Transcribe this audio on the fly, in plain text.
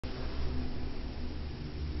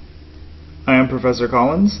I am Professor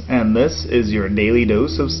Collins, and this is your daily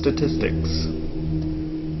dose of statistics.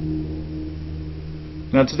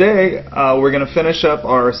 Now today, we're going to finish up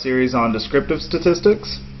our series on descriptive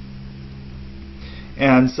statistics.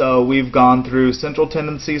 And so we've gone through central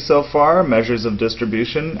tendencies so far, measures of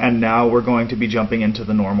distribution, and now we're going to be jumping into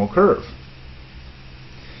the normal curve.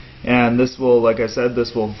 And this will, like I said,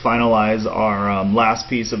 this will finalize our last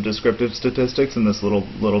piece of descriptive statistics and this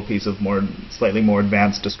little piece of slightly more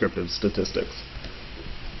advanced descriptive statistics.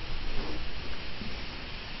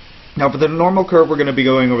 Now for the normal curve, we're going to be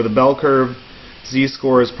going over the bell curve,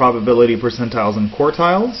 z-scores, probability, percentiles, and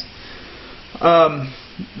quartiles.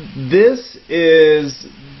 This is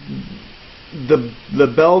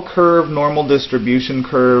the bell curve, normal distribution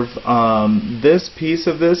curve. This piece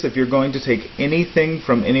of this, if you're going to take anything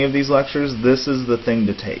from any of these lectures, this is the thing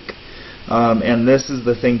to take. And this is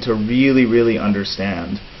the thing to really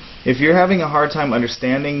understand. If you're having a hard time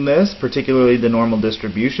understanding this, particularly the normal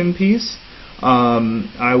distribution piece,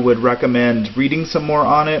 I would recommend reading some more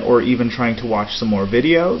on it or even trying to watch some more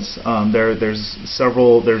videos.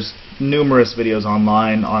 There's numerous videos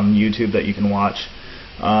online on YouTube that you can watch.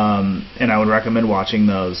 And I would recommend watching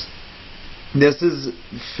those. This is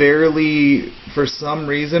for some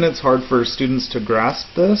reason it's hard for students to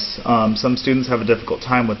grasp this. Some students have a difficult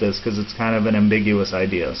time with this because it's kind of an ambiguous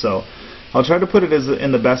idea. So I'll try to put it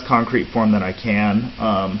in the best concrete form that I can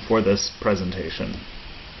for this presentation.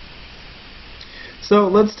 So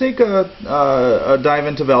let's take a dive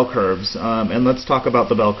into bell curves, and let's talk about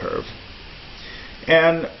the bell curve.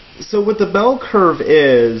 And so what the bell curve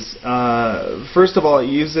is, first of all, it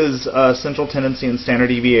uses central tendency and standard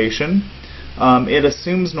deviation. It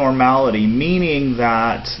assumes normality, meaning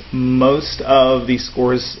that most of the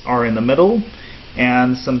scores are in the middle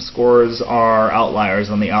and some scores are outliers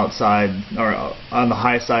on the outside, or on the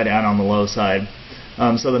high side and on the low side.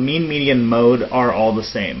 So the mean, median, mode are all the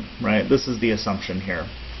same, right? This is the assumption here.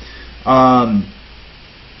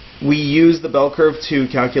 We use the bell curve to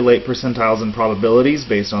calculate percentiles and probabilities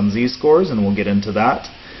based on z-scores, and we'll get into that.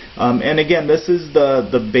 And again, this is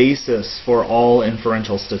the basis for all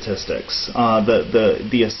inferential statistics.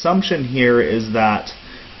 The assumption here is that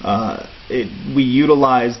we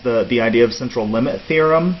utilize the idea of central limit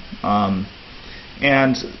theorem,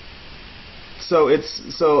 and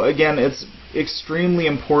so again, it's extremely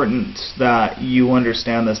important that you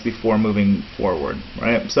understand this before moving forward,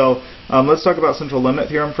 right? So let's talk about central limit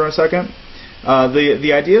theorem for a second.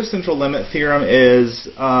 The idea of central limit theorem is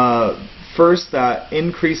first that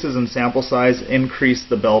increases in sample size increase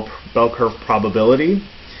the bell curve probability.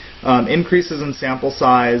 Increases in sample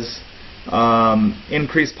size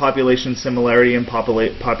increase population similarity and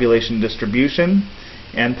population distribution,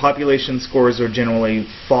 and population scores are generally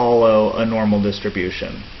follow a normal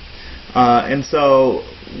distribution. And so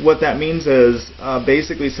what that means is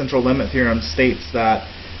basically central limit theorem states that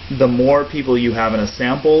the more people you have in a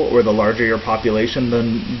sample, or the larger your population,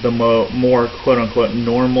 then the more quote-unquote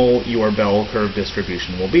normal your bell curve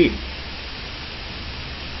distribution will be.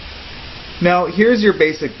 Now here's your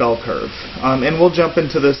basic bell curve, and we'll jump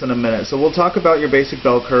into this in a minute. So we'll talk about your basic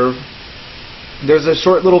bell curve. There's a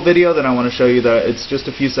short little video that I want to show you that it's just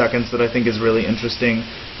a few seconds that I think is really interesting,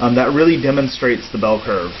 that really demonstrates the bell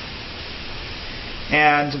curve.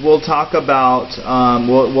 And we'll talk about,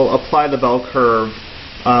 we'll apply the bell curve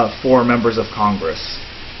for members of Congress,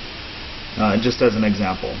 just as an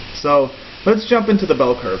example. So let's jump into the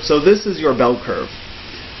bell curve. So this is your bell curve.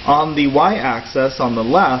 On the y-axis, on the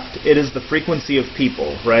left, it is the frequency of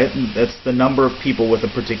people, right? That's the number of people with a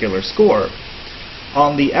particular score.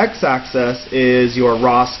 On the x-axis is your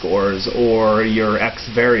raw scores, or your x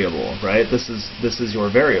variable, right? This is your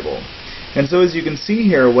variable. And so as you can see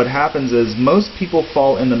here, what happens is most people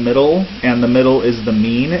fall in the middle, and the middle is the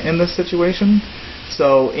mean in this situation.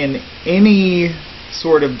 So in any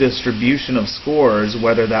sort of distribution of scores,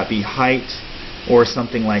 whether that be height or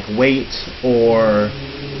something like weight, or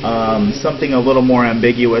something a little more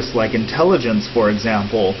ambiguous like intelligence, for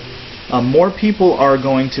example, more people are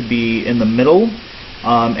going to be in the middle,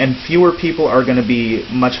 and fewer people are going to be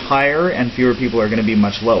much higher, and fewer people are going to be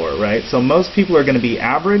much lower, right? So most people are going to be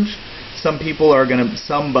average. Some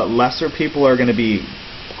but lesser people are going to be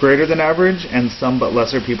greater than average, and some but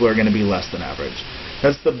lesser people are going to be less than average.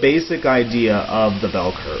 That's the basic idea of the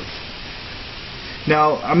bell curve.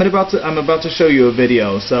 Now I'm about to show you a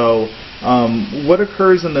video. So what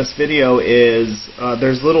occurs in this video is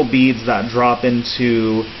there's little beads that drop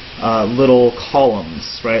into little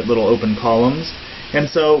columns, right? Little open columns. And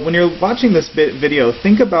so when you're watching this video,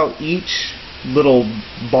 think about each little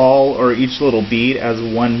ball or each little bead as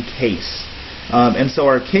one case. And so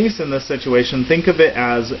our case in this situation, think of it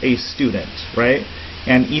as a student, right?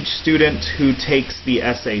 And each student who takes the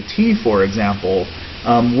SAT, for example,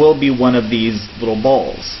 will be one of these little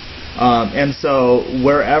balls. And so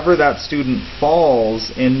wherever that student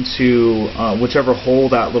falls into, whichever hole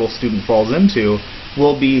that little student falls into,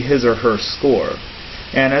 will be his or her score.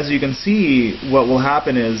 And as you can see, what will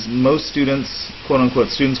happen is most students, quote-unquote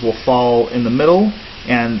students, will fall in the middle,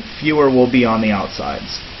 and fewer will be on the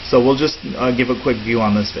outsides. So we'll just give a quick view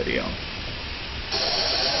on this video.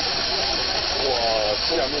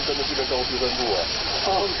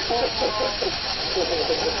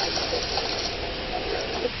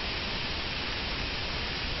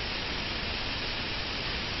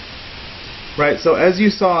 Right, so as you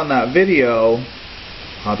saw in that video,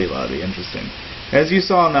 Hobby Lobby, interesting. As you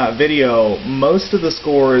saw in that video, most of the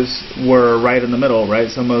scores were right in the middle,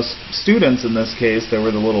 right? So most students in this case, they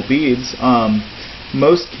were the little beads,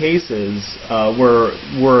 most cases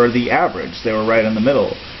were the average. They were right in the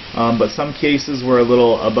middle. But some cases were a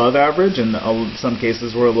little above average, and some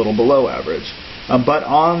cases were a little below average. But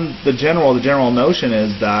on the general notion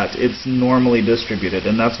is that it's normally distributed,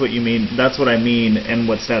 and that's what you mean. That's what I mean, and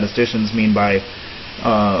what statisticians mean by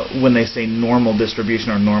when they say normal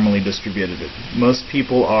distribution or normally distributed. Most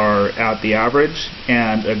people are at the average,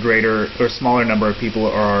 and a greater or smaller number of people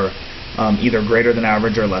are either greater than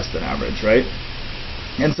average or less than average, right?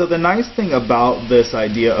 And so the nice thing about this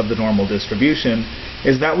idea of the normal distribution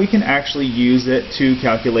is that we can actually use it to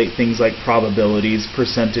calculate things like probabilities,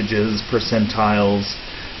 percentages, percentiles,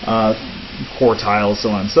 quartiles, so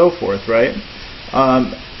on and so forth, right?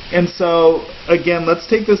 And so, again, let's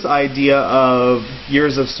take this idea of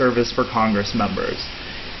years of service for Congress members.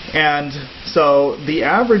 And so the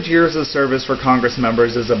average years of service for Congress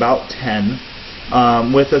members is about 10,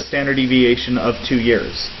 with a standard deviation of 2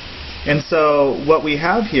 years. And so what we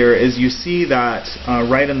have here is you see that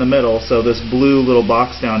right in the middle, so this blue little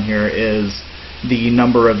box down here is the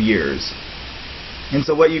number of years. And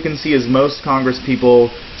so what you can see is most Congress people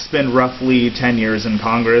spend roughly 10 years in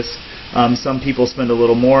Congress. Some people spend a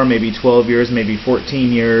little more, maybe 12 years, maybe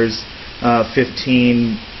 14 years,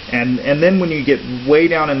 15. And then when you get way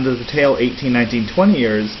down into the tail, 18, 19, 20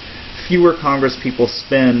 years, fewer Congress people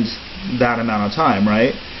spend that amount of time,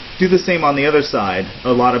 right? Do the same on the other side.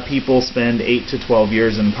 A lot of people spend 8 to 12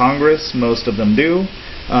 years in Congress. Most of them do.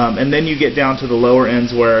 And then you get down to the lower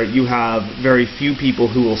ends where you have very few people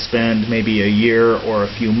who will spend maybe a year or a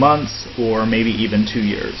few months or maybe even 2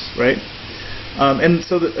 years, right? And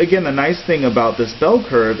so, again, the nice thing about this bell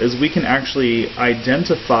curve is we can actually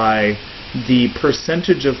identify the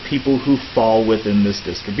percentage of people who fall within this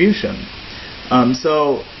distribution.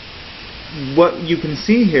 So what you can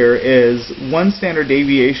see here is one standard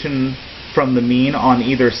deviation from the mean on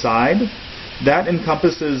either side. That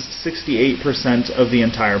encompasses 68% of the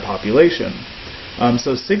entire population.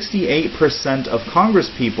 So 68% of Congress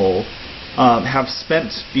people have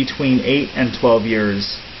spent between 8 and 12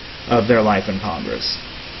 years of their life in Congress.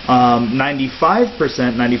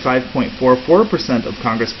 95%, 95.44% of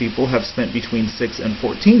Congress people have spent between 6 and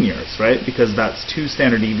 14 years, right? Because that's 2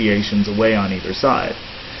 standard deviations away on either side.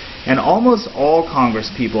 And almost all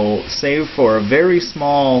Congress people, save for a very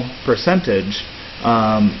small percentage,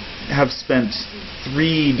 have spent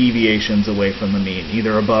 3 deviations away from the mean,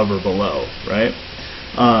 either above or below, right?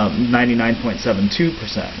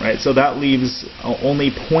 99.72%, right? So that leaves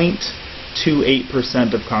only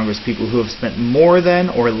 0.28% of Congress people who have spent more than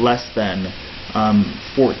or less than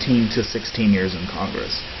 14 to 16 years in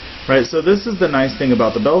Congress. Right? So this is the nice thing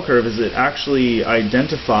about the bell curve, is it actually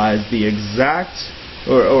identifies the exact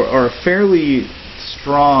or a fairly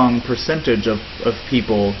strong percentage of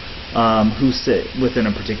people who sit within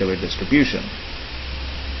a particular distribution.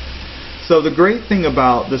 So the great thing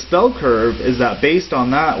about this bell curve is that based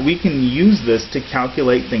on that, we can use this to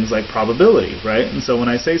calculate things like probability, right? And so when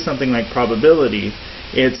I say something like probability,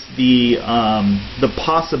 it's the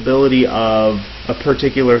possibility of a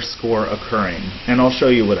particular score occurring. And I'll show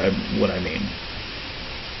you what I mean.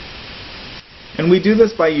 And we do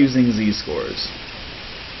this by using z-scores.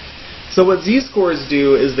 So what z-scores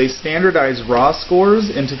do is they standardize raw scores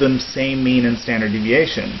into the same mean and standard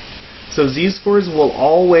deviation. So z-scores will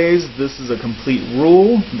always, this is a complete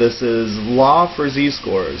rule, this is law for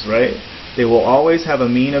z-scores, right? They will always have a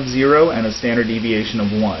mean of 0 and a standard deviation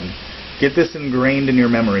of 1. Get this ingrained in your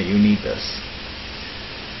memory, you need this.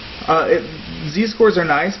 Z-scores are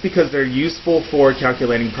nice because they're useful for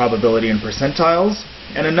calculating probability and percentiles.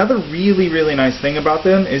 And another really, really nice thing about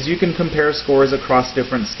them is you can compare scores across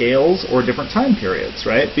different scales or different time periods,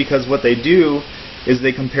 right? Because what they do is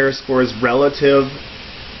they compare scores relative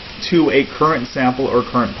to a current sample or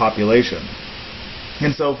current population.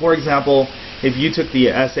 And so, for example, if you took the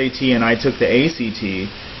SAT and I took the ACT,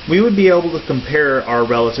 we would be able to compare our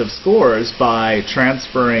relative scores by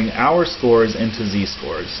transferring our scores into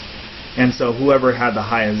z-scores. And so whoever had the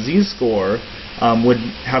highest z-score would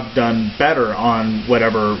have done better on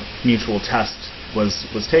whatever mutual test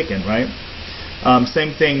was taken, right?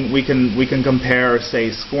 Same thing, we can compare, say,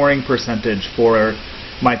 scoring percentage for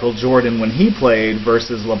Michael Jordan when he played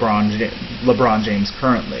versus LeBron James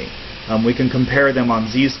currently. We can compare them on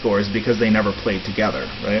z-scores because they never played together,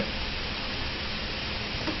 right?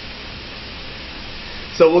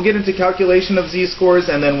 So we'll get into calculation of z-scores,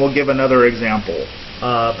 and then we'll give another example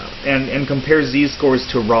and compare z-scores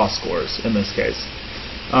to raw scores in this case.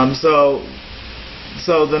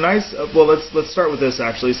 So the nice, well, let's start with this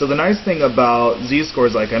actually. So the nice thing about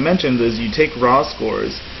z-scores, like I mentioned, is you take raw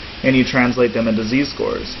scores and you translate them into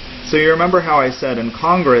z-scores. So you remember how I said in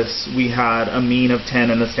Congress we had a mean of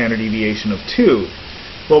 10 and a standard deviation of 2.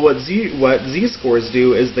 Well, what z-scores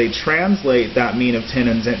do is they translate that mean of 10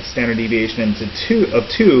 and standard deviation of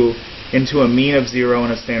 2 into a mean of 0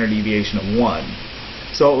 and a standard deviation of 1.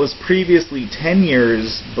 So it was previously 10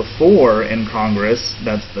 years before in Congress,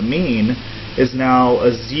 that's the mean, is now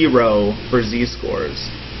a 0 for z-scores.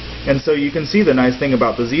 And so you can see the nice thing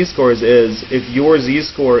about the z-scores is if your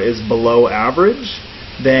z-score is below average,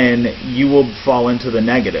 then you will fall into the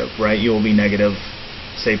negative, right? You will be negative,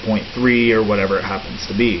 say 0.3 or whatever it happens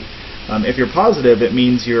to be. If you're positive, it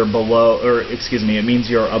means you're below, or excuse me, it means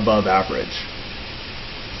you're above average.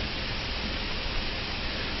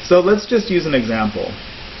 So let's just use an example.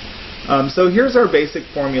 So here's our basic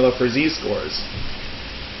formula for z-scores.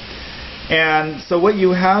 And so what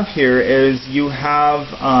you have here is you have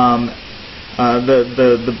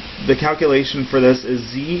the calculation for this is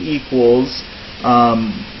z equals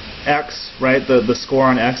x, right? The score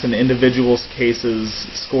on x in individual cases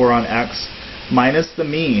score on x minus the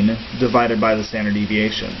mean divided by the standard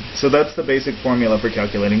deviation. So that's the basic formula for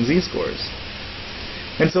calculating z-scores.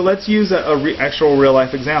 And so let's use an actual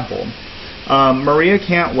real-life example. Maria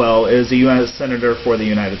Cantwell is a U.S. Senator for the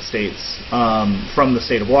United States from the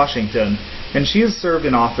state of Washington, and she has served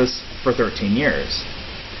in office for 13 years.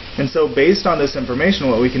 And so based on this information,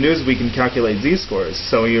 what we can do is we can calculate z-scores.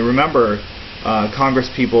 So you remember Congress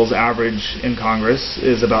people's average in Congress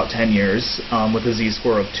is about 10 years with a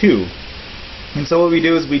z-score of 2. And so what we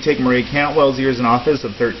do is we take Maria Cantwell's years in office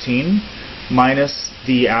of 13 minus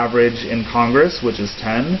the average in Congress, which is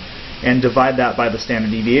 10, and divide that by the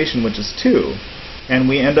standard deviation, which is 2. And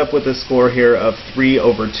we end up with a score here of 3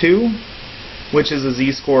 over 2, which is a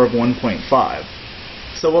z-score of 1.5.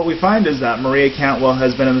 So what we find is that Maria Cantwell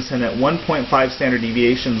has been in the Senate 1.5 standard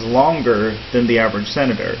deviations longer than the average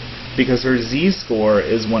senator, because her z-score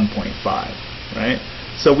is 1.5, right?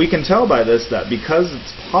 So we can tell by this that because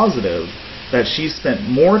it's positive, that she spent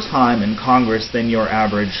more time in Congress than your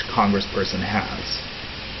average congressperson has.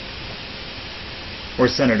 Or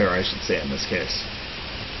senator, I should say, in this case.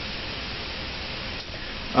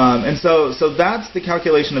 And so that's the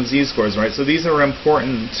calculation of z-scores, right? So these are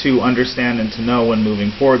important to understand and to know when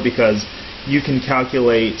moving forward, because you can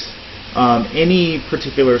calculate any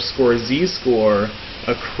particular score z-score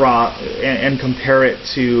across and compare it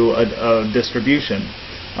to a distribution.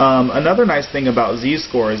 Another nice thing about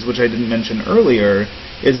z-scores, which I didn't mention earlier,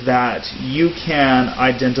 is that you can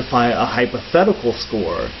identify a hypothetical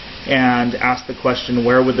score and ask the question,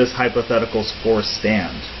 where would this hypothetical score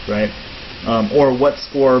stand, right? Or what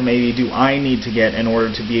score maybe do I need to get in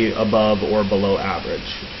order to be above or below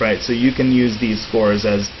average, right? So you can use these scores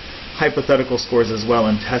as hypothetical scores as well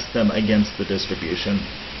and test them against the distribution.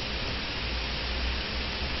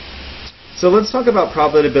 So let's talk about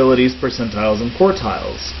probabilities, percentiles, and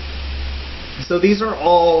quartiles. So these are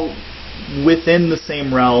all within the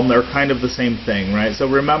same realm. They're kind of the same thing, right? So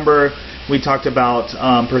remember we talked about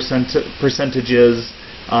percentages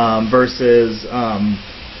versus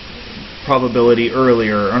probability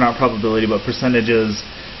earlier, or not probability, but percentages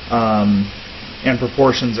and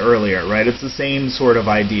proportions earlier, right? It's the same sort of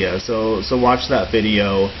idea. So watch that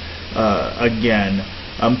video again.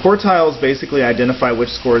 Quartiles basically identify which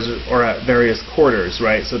scores are at various quarters,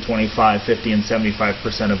 right? So 25, 50, and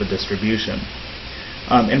 75% of a distribution.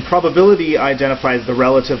 And probability identifies the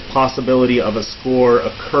relative possibility of a score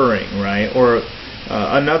occurring, right? Or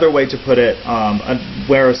another way to put it,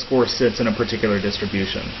 where a score sits in a particular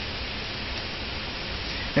distribution.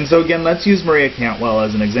 And so again, let's use Maria Cantwell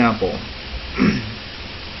as an example.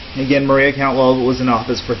 Again, Maria Cantwell was in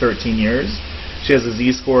office for 13 years. She has a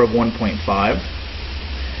z-score of 1.5.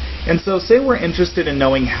 And so say we're interested in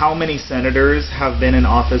knowing how many senators have been in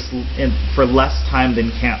office for less time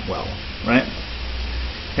than Cantwell, right?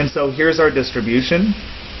 And so here's our distribution.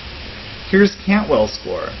 Here's Cantwell's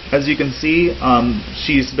score. As you can see,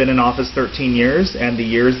 she's been in office 13 years, and the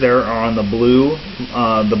years there are on the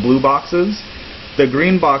blue boxes. The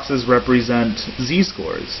green boxes represent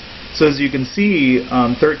z-scores. So as you can see,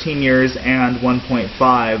 13 years and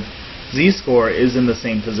 1.5 z-score is in the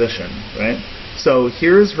same position, right? So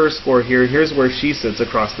here's her score here. Here's where she sits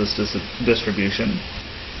across this distribution.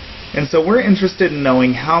 And so we're interested in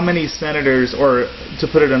knowing how many senators, or to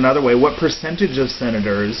put it another way, what percentage of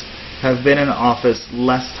senators have been in office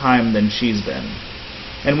less time than she's been.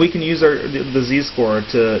 And we can use the z-score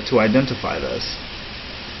to identify this.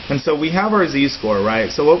 And so we have our z-score, right?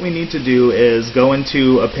 So what we need to do is go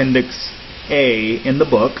into Appendix A in the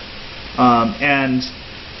book,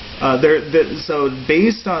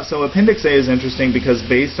 so Appendix A is interesting because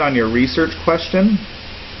based on your research question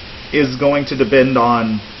is going to depend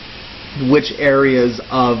on which areas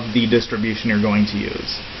of the distribution you're going to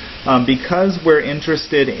use. Because we're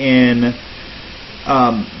interested in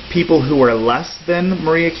people who are less than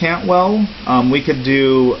Maria Cantwell, we could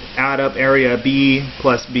do add up area B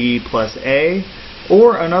plus A,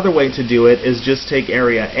 or another way to do it is just take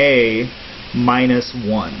area A minus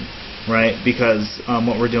 1, right? Because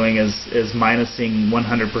what we're doing is minusing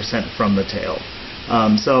 100% from the tail.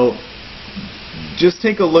 So just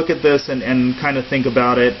take a look at this and kind of think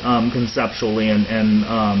about it conceptually, and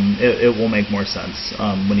it will make more sense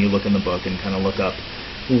when you look in the book and kind of look up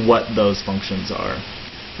what those functions are.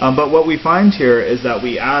 But what we find here is that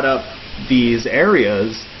we add up these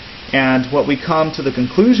areas, and what we come to the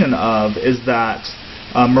conclusion of is that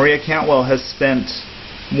Maria Cantwell has spent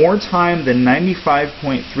more time than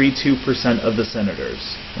 95.32% of the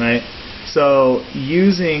senators, right? So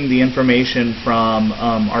using the information from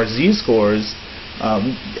our z-scores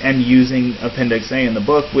and using Appendix A in the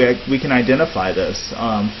book, we can identify this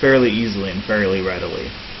fairly easily and fairly readily,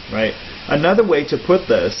 right? Another way to put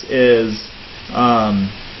this is,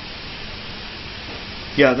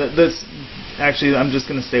 that's actually, I'm just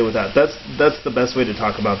going to stay with that. That's the best way to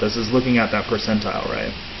talk about this, is looking at that percentile,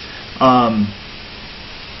 right?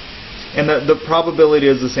 And the probability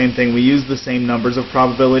is the same thing. We use the same numbers of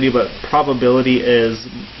probability, but probability is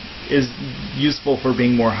useful for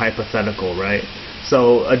being more hypothetical, right?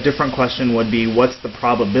 So a different question would be, what's the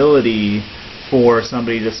probability for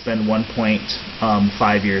somebody to spend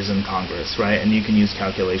 1.5 years in Congress, right? And you can use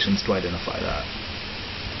calculations to identify that.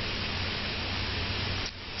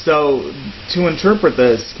 So to interpret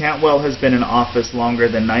this, Cantwell has been in office longer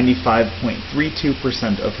than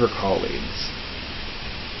 95.32% of her colleagues.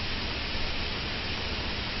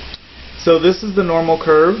 So this is the normal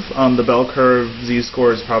curve, the bell curve,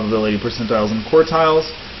 z-scores, probability, percentiles, and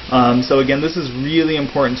quartiles. So again, this is really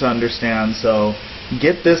important to understand. So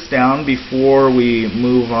get this down before we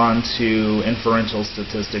move on to inferential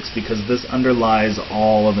statistics, because this underlies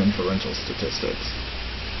all of inferential statistics.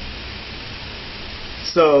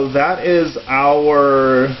 So that is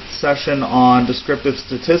our session on descriptive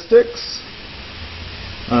statistics.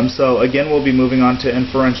 So again, we'll be moving on to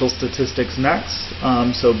inferential statistics next.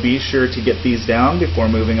 So be sure to get these down before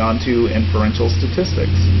moving on to inferential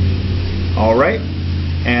statistics. All right,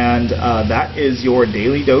 and that is your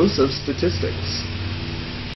daily dose of statistics.